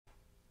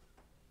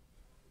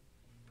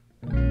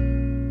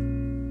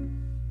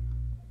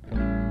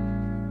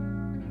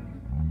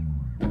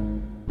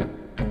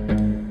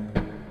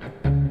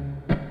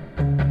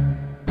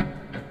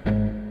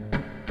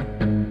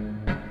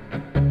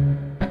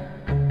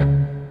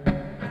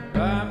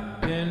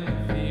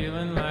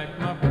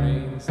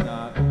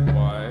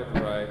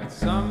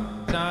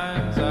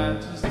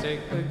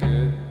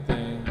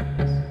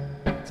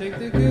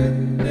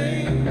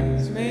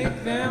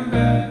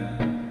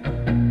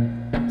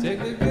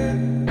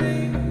good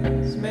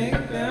things,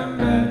 make them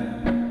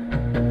better,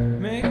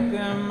 make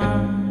them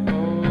my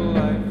whole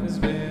life has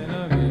been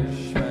a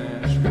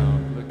mishmash,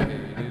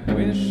 complicated.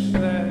 Wish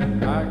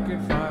that I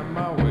could find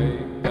my way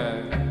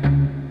back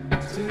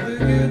to the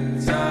good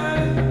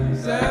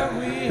times that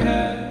we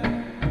had.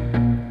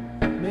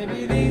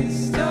 Maybe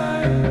these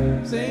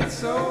times ain't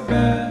so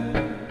bad,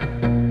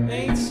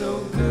 ain't so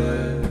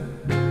good.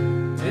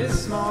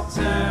 This small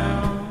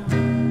town,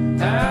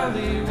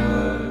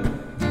 Haliwood,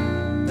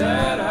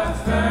 that I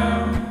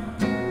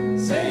found,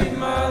 saved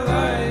my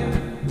life.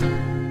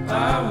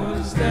 I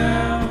was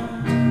down,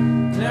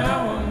 now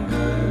I'm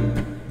good.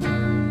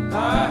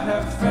 I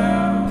have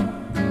found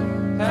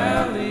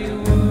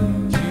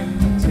Haliwood.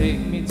 You take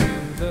me to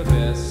the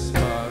best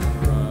spot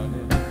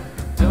running.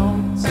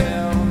 Don't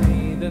tell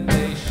me that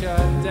they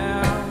shut